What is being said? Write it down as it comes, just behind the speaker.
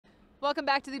Welcome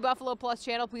back to the Buffalo Plus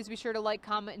channel. Please be sure to like,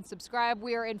 comment, and subscribe.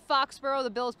 We are in Foxborough.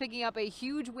 The Bills picking up a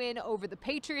huge win over the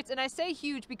Patriots. And I say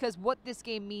huge because what this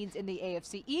game means in the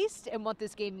AFC East and what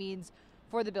this game means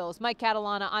for the Bills. Mike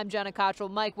Catalana, I'm Jenna Cottrell.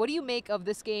 Mike, what do you make of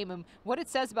this game and what it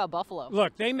says about Buffalo?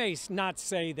 Look, they may not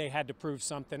say they had to prove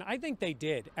something. I think they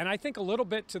did. And I think a little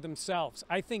bit to themselves.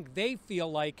 I think they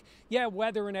feel like, yeah,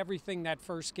 weather and everything that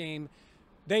first game,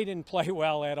 they didn't play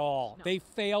well at all. No. They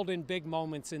failed in big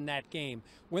moments in that game.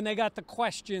 When they got the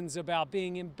questions about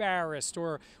being embarrassed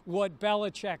or what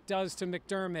Belichick does to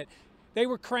McDermott, they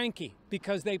were cranky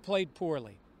because they played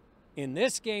poorly. In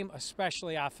this game,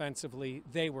 especially offensively,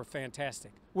 they were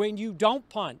fantastic. When you don't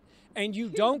punt and you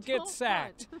don't get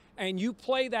sacked and you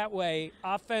play that way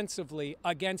offensively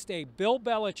against a Bill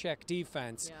Belichick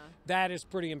defense, that is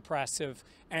pretty impressive.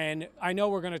 And I know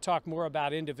we're going to talk more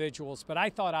about individuals, but I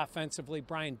thought offensively,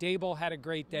 Brian Daboll had a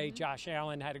great day, Josh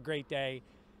Allen had a great day,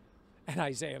 and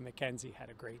Isaiah McKenzie had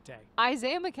a great day.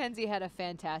 Isaiah McKenzie had a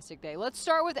fantastic day. Let's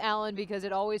start with Allen because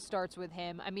it always starts with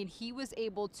him. I mean, he was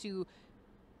able to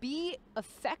be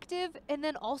effective, and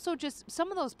then also just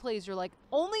some of those plays you're like,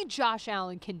 only Josh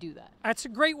Allen can do that. That's a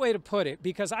great way to put it,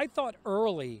 because I thought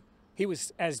early he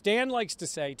was, as Dan likes to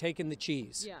say, taking the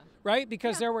cheese. Right?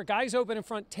 Because there were guys open in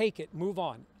front, take it, move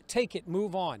on. Take it,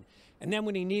 move on. And then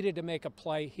when he needed to make a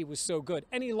play, he was so good.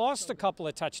 And he lost a couple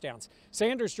of touchdowns.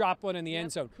 Sanders dropped one in the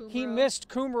end zone. He missed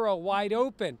Kumaro wide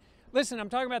open. Listen, I'm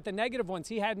talking about the negative ones.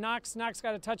 He had Knox. Knox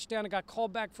got a touchdown and got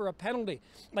called back for a penalty.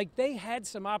 Like, they had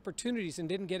some opportunities and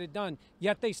didn't get it done,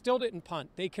 yet they still didn't punt.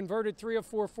 They converted 3 or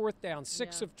 4 fourth downs,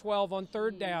 6 of 12 on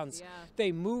third downs.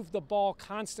 They moved the ball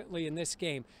constantly in this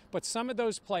game. But some of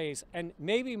those plays, and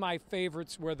maybe my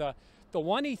favorites were the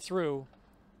one he threw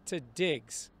to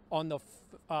Diggs on the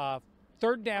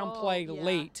third down play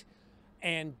late,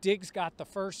 and Diggs got the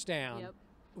first down.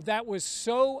 That was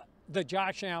so the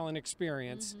Josh Allen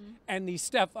experience and the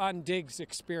Stephon Diggs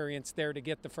experience there to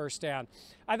get the first down.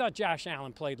 I thought Josh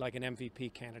Allen played like an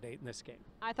MVP candidate in this game.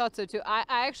 I thought so too. I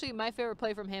actually, my favorite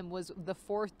play from him was the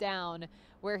fourth down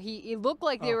where it looked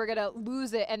like they were going to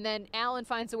lose it, and then Allen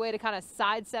finds a way to kind of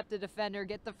sidestep the defender,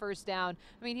 get the first down.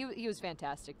 I mean, he was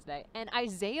fantastic today. And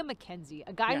Isaiah McKenzie,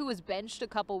 a guy who was benched a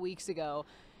couple weeks ago,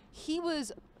 he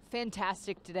was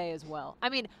fantastic today as well. I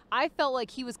mean, I felt like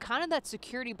he was kind of that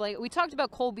security blanket. We talked about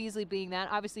Cole Beasley being that.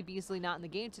 Obviously, Beasley not in the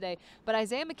game today, but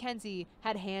Isaiah McKenzie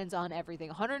had hands on everything.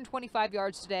 125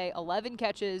 yards today, 11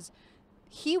 catches.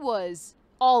 He was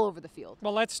all over the field.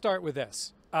 Well, let's start with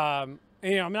this. I'm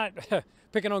not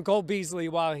picking on Cole Beasley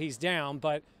while he's down,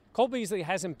 but Cole Beasley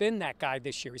hasn't been that guy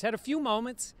this year. He's had a few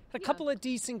moments, had a couple of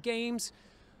decent games,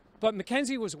 but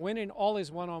McKenzie was winning all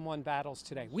his one-on-one battles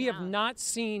today. We have not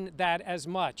seen that as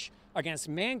much against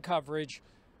man coverage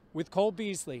with Cole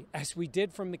Beasley as we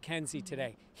did from McKenzie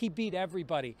today. He beat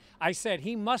everybody. I said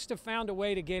he must have found a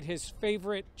way to get his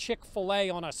favorite Chick-fil-A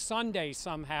on a Sunday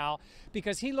somehow,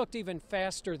 because he looked even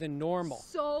faster than normal.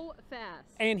 So fast.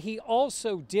 And he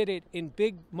also did it in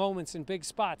big moments and big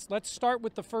spots. Let's start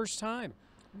with the first time.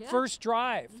 First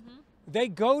drive. They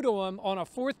go to him on a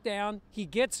fourth down. He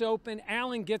gets open.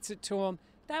 Allen gets it to him.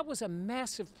 That was a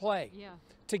massive play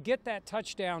to get that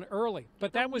touchdown early.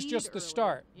 But that was just the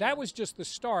start. That was just the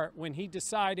start when he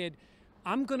decided,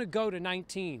 I'm going to go to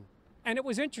 19. And it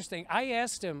was interesting. I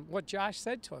asked him what Josh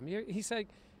said to him. He said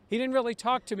he didn't really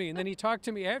talk to me, and then he talked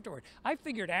to me afterward. I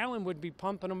figured Allen would be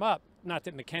pumping him up. Not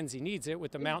that McKenzie needs it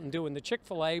with the Mountain Dew and the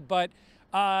Chick-fil-A, but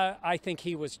I think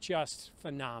he was just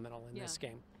phenomenal in this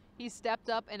game. He stepped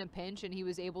up in a pinch, and he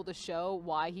was able to show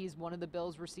why he's one of the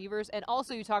Bills' receivers. And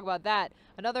also, you talk about that,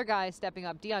 another guy stepping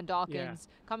up, Deion Dawkins,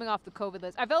 coming off the COVID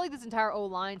list. I felt like this entire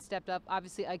O-line stepped up.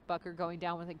 Obviously, Ike Bucker going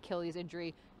down with an Achilles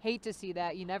injury. Hate to see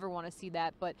that. You never want to see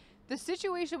that. But the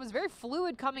situation was very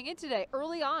fluid coming in today.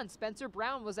 Early on, Spencer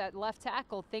Brown was at left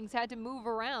tackle. Things had to move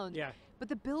around. But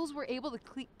the Bills were able to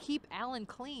keep Allen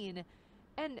clean.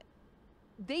 And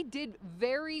they did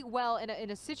very well in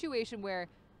a situation where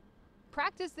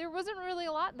practice, there wasn't really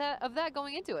a lot of that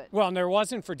going into it. Well, and there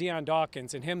wasn't for Deion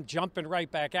Dawkins, and him jumping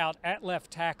right back out at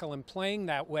left tackle and playing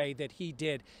that way that he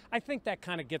did. I think that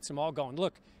kind of gets them all going.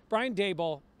 Look, Brian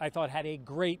Daboll, I thought, had a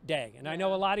great day. And I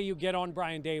know a lot of you get on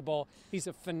Brian Daboll. He's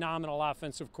a phenomenal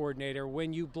offensive coordinator.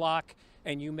 When you block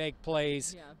and you make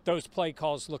plays, those play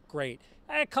calls look great.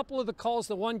 A couple of the calls,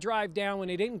 the one drive down when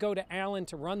they didn't go to Allen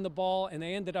to run the ball, and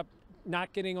they ended up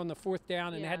not getting on the fourth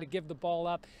down and had to give the ball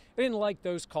up. I didn't like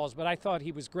those calls, but I thought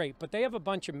he was great. But they have a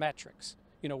bunch of metrics.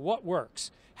 You know, what works?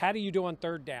 How do you do on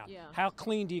third down? How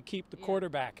clean do you keep the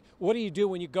quarterback? What do you do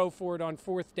when you go for it on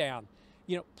fourth down?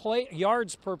 You know, play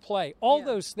yards per play, all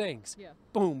those things.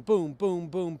 Boom, boom, boom,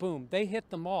 boom, boom. They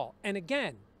hit them all. And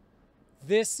again,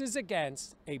 This is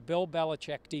against a Bill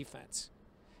Belichick defense.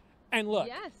 And look,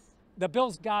 the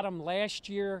Bills got them last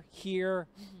year here.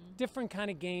 Different kind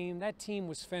of game. That team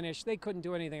was finished. They couldn't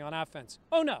do anything on offense.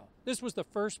 Oh, no. This was the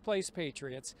first place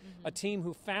Patriots, a team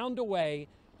who found a way,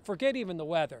 forget even the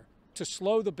weather, to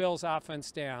slow the Bills'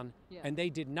 offense down, and they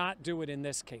did not do it in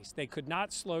this case. They could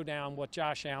not slow down what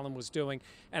Josh Allen was doing.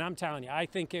 And I'm telling you, I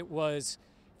think it was,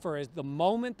 for the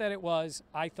moment that it was,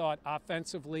 I thought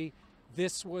offensively,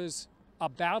 this was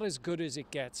about as good as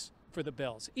it gets for the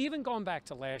Bills, even going back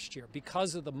to last year,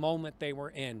 because of the moment they were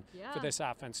in for this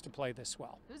offense to play this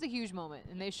well. It was a huge moment,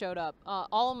 and they showed up.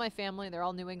 All of my family, they're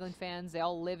all New England fans. They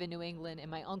all live in New England,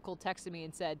 and my uncle texted me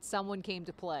and said someone came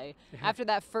to play after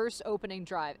that first opening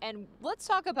drive. And let's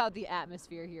talk about the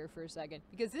atmosphere here for a second,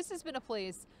 because this has been a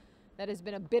place that has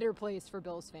been a bitter place for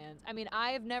Bills fans. I mean,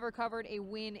 I have never covered a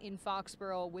win in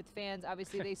Foxborough with fans.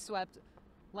 Obviously, they swept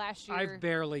last year. I've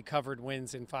barely covered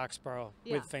wins in Foxborough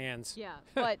with fans. Yeah,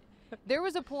 but there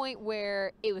was a point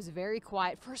where it was very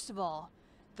quiet. First of all,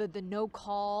 the no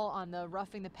call on the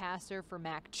roughing the passer for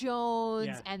Mac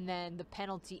Jones, and then the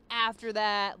penalty after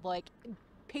that. Like,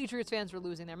 Patriots fans were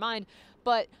losing their mind.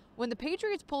 But when the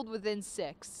Patriots pulled within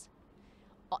 6,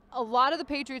 a lot of the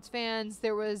Patriots fans,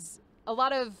 there was a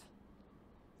lot of,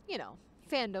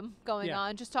 fandom going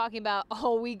on, just talking about,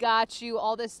 oh, we got you,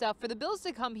 all this stuff. For the Bills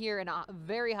to come here in a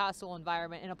very hostile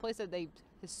environment, in a place that they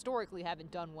historically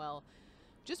haven't done well,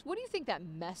 just what do you think that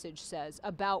message says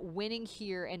about winning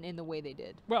here and in the way they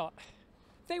did? Well,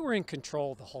 they were in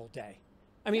control the whole day.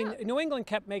 I mean, New England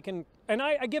kept making, and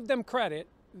I give them credit.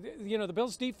 The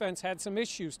Bills' defense had some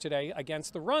issues today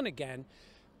against the run again,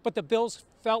 but the Bills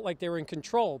felt like they were in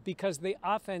control because the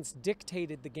offense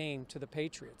dictated the game to the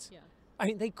Patriots. I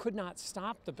mean, they could not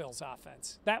stop the Bills'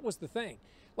 offense. That was the thing.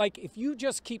 Like, if you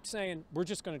just keep saying, we're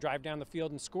just going to drive down the field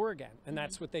and score again, and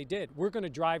that's what they did. We're going to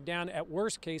drive down, at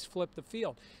worst case, flip the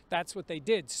field. That's what they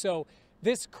did. So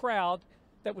this crowd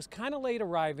that was kind of late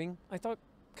arriving, I thought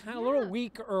kind of a little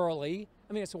weak early.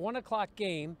 I mean, it's a 1 o'clock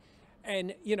game.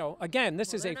 And, again,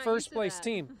 this is a first-place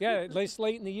team. At least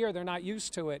late in the year, they're not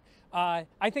used to it. I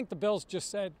think the Bills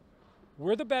just said,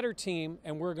 we're the better team,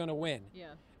 and we're going to win.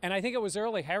 And I think it was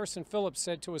early. Harrison Phillips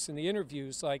said to us in the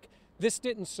interviews, like, this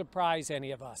didn't surprise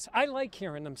any of us. I like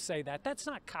hearing them say that. That's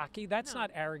not cocky. That's not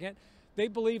arrogant. They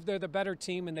believe they're the better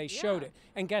team, and they showed it.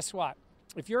 And guess what?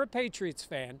 If you're a Patriots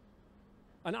fan,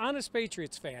 an honest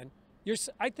Patriots fan,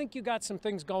 I think you got some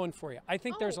things going for you. I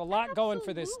think there's a lot going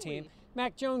for this team.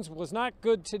 Mac Jones was not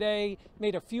good today,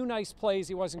 made a few nice plays.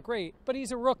 He wasn't great, but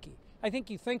he's a rookie. I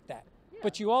think you think that.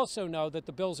 But you also know that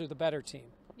the Bills are the better team.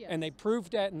 And they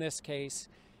proved that in this case,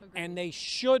 and they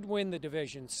should win the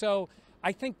division. So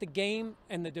I think the game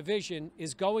and the division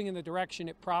is going in the direction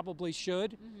it probably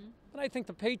should. But I think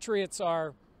the Patriots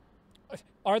are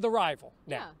the rival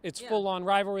now. It's full-on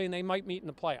rivalry, and they might meet in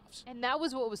the playoffs. And that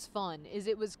was what was fun, is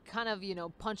it was kind of,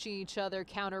 punching each other,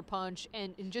 counter-punch,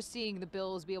 and just seeing the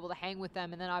Bills be able to hang with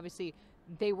them. And then, obviously,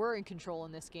 they were in control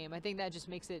in this game. I think that just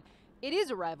makes it is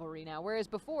a rivalry now, whereas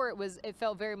before it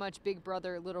felt very much big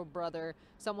brother, little brother,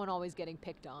 someone always getting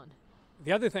picked on.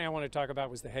 The other thing I want to talk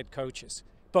about was the head coaches,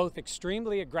 both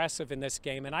extremely aggressive in this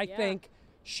game, and I think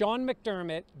Sean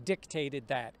McDermott dictated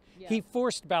that. He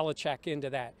forced Belichick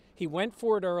into that. He went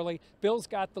for it early. Bills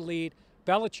got the lead.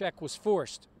 Belichick was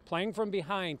forced, playing from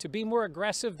behind, to be more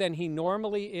aggressive than he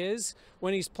normally is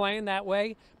when he's playing that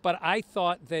way. But I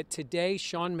thought that today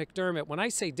Sean McDermott, when I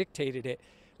say dictated it,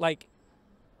 like,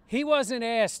 he wasn't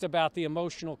asked about the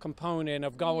emotional component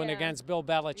of going against Bill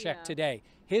Belichick today.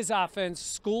 His offense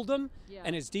schooled him,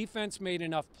 and his defense made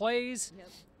enough plays,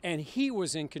 and he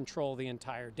was in control the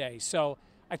entire day. So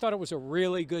I thought it was a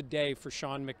really good day for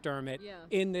Sean McDermott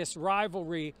in this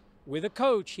rivalry with a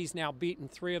coach. He's now beaten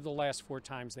 3 of the last 4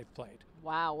 times they've played.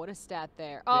 Wow, what a stat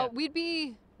there. We'd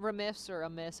be remiss or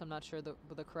amiss, I'm not sure the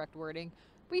correct wording.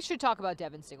 We should talk about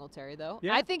Devin Singletary, though.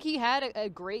 I think he had a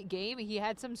great game. He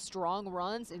had some strong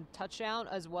runs and touchdown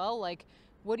as well. Like,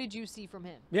 what did you see from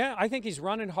him? Yeah, I think he's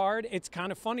running hard. It's kind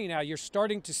of funny now. You're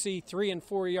starting to see 3- and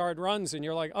 4-yard runs, and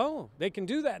you're like, oh, they can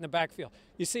do that in the backfield.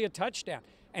 You see a touchdown.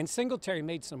 And Singletary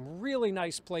made some really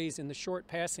nice plays in the short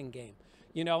passing game.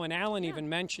 And Allen even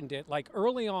mentioned it. Like,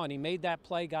 early on, he made that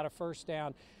play, got a first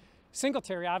down.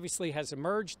 Singletary obviously has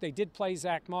emerged. They did play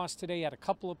Zach Moss today. He had a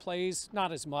couple of plays,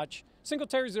 not as much.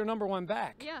 Singletary's their number 1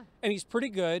 back. And he's pretty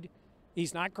good.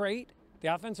 He's not great.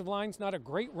 The offensive line's not a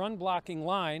great run-blocking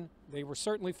line. They were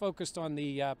certainly focused on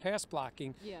the pass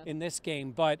blocking in this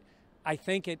game. But I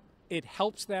think it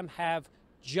helps them have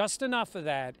just enough of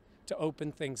that to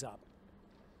open things up.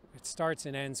 It starts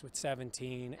and ends with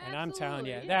 17. And I'm telling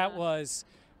you, that was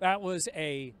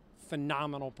a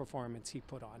phenomenal performance he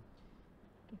put on.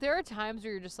 There are times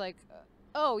where you're just like,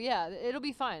 oh, yeah, it'll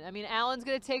be fine. I mean, Allen's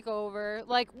going to take over.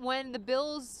 Like, when the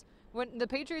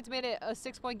Patriots made it a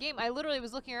 6-point game, I literally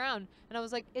was looking around, and I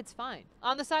was like, it's fine.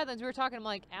 On the sidelines, we were talking, I'm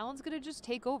like, Allen's going to just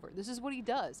take over. This is what he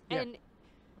does. Yeah.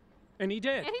 And he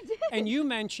did. And he did. And you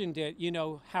mentioned it, you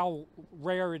know, how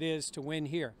rare it is to win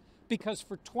here. Because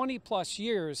for 20-plus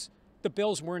years, the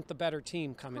Bills weren't the better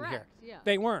team coming here. Yeah.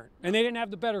 They weren't. And they didn't have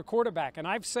the better quarterback. And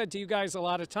I've said to you guys a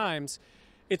lot of times,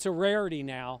 it's a rarity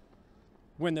now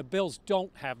when the Bills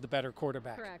don't have the better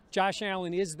quarterback. Correct. Josh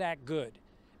Allen is that good.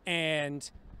 And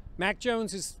Mac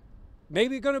Jones is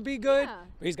maybe going to be good,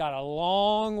 but he's got a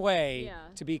long way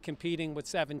to be competing with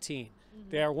 17.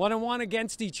 They're 1-1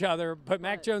 against each other, but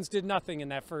Mac Jones did nothing in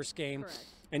that first game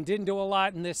and didn't do a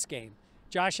lot in this game.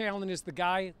 Josh Allen is the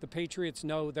guy. The Patriots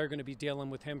know they're going to be dealing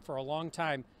with him for a long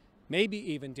time, maybe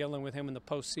even dealing with him in the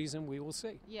postseason. We will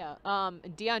see. Yeah.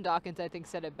 Deion Dawkins, I think,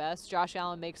 said it best. Josh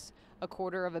Allen makes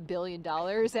 $250 million,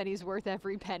 and he's worth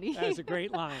every penny. That was a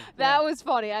great line. That was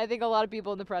funny. I think a lot of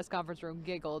people in the press conference room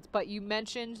giggled. But you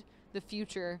mentioned the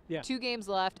future. Yeah. 2 games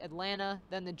left, Atlanta,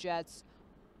 then the Jets.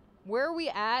 Where are we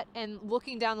at? And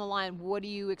looking down the line, what do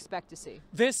you expect to see?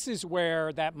 This is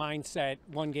where that mindset,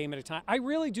 one game at a time, I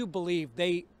really do believe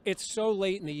it's so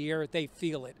late in the year, they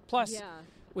feel it. Plus,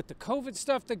 with the COVID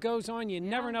stuff that goes on, you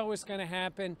never know what's going to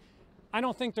happen. I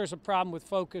don't think there's a problem with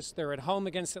focus. They're at home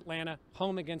against Atlanta,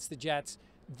 home against the Jets.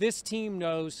 This team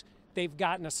knows they've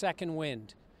gotten a second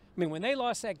wind. I mean, when they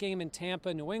lost that game in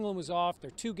Tampa, New England was off. They're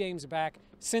 2 games back.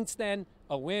 Since then,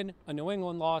 a win, a New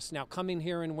England loss, now coming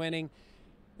here and winning.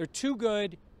 They're too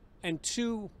good and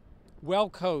too well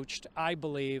coached, I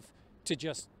believe, to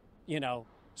just, you know,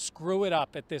 screw it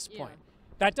up at this point.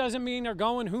 That doesn't mean they're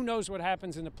going. Who knows what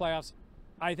happens in the playoffs?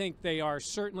 I think they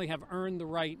certainly have earned the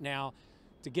right now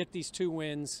to get these 2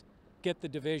 wins, get the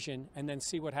division, and then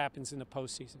see what happens in the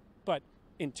postseason. But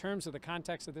in terms of the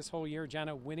context of this whole year,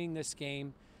 Jenna, winning this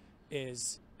game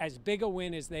is as big a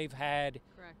win as they've had.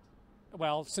 Correct.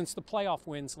 Well, since the playoff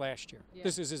wins last year.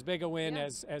 This is as big a win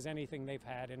as anything they've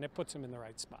had, and it puts them in the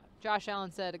right spot. Josh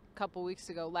Allen said a couple weeks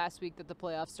ago, last week, that the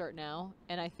playoffs start now,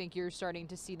 and I think you're starting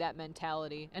to see that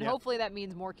mentality. And hopefully that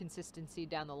means more consistency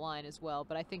down the line as well.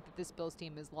 But I think that this Bills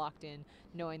team is locked in,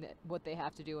 knowing that what they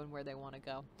have to do and where they want to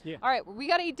go. All right, we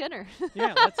got to eat dinner.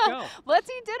 Let's go. Let's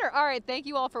eat dinner. All right, thank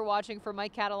you all for watching. For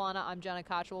Mike Catalana, I'm Jenna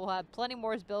Koch. We'll have plenty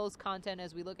more Bills content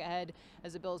as we look ahead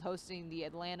as the Bills hosting the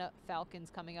Atlanta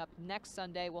Falcons coming up next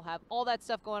Sunday. We'll have all that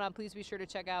stuff going on. Please be sure to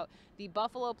check out the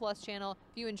Buffalo Plus channel.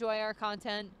 If you enjoy our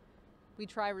content, we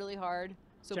try really hard.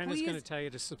 So Jenna's going to tell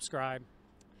you to subscribe.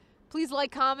 Please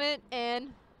like, comment,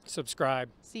 and subscribe.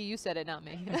 See, you said it, not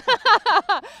me.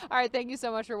 All right, thank you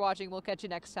so much for watching. We'll catch you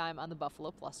next time on the Buffalo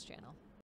Plus channel.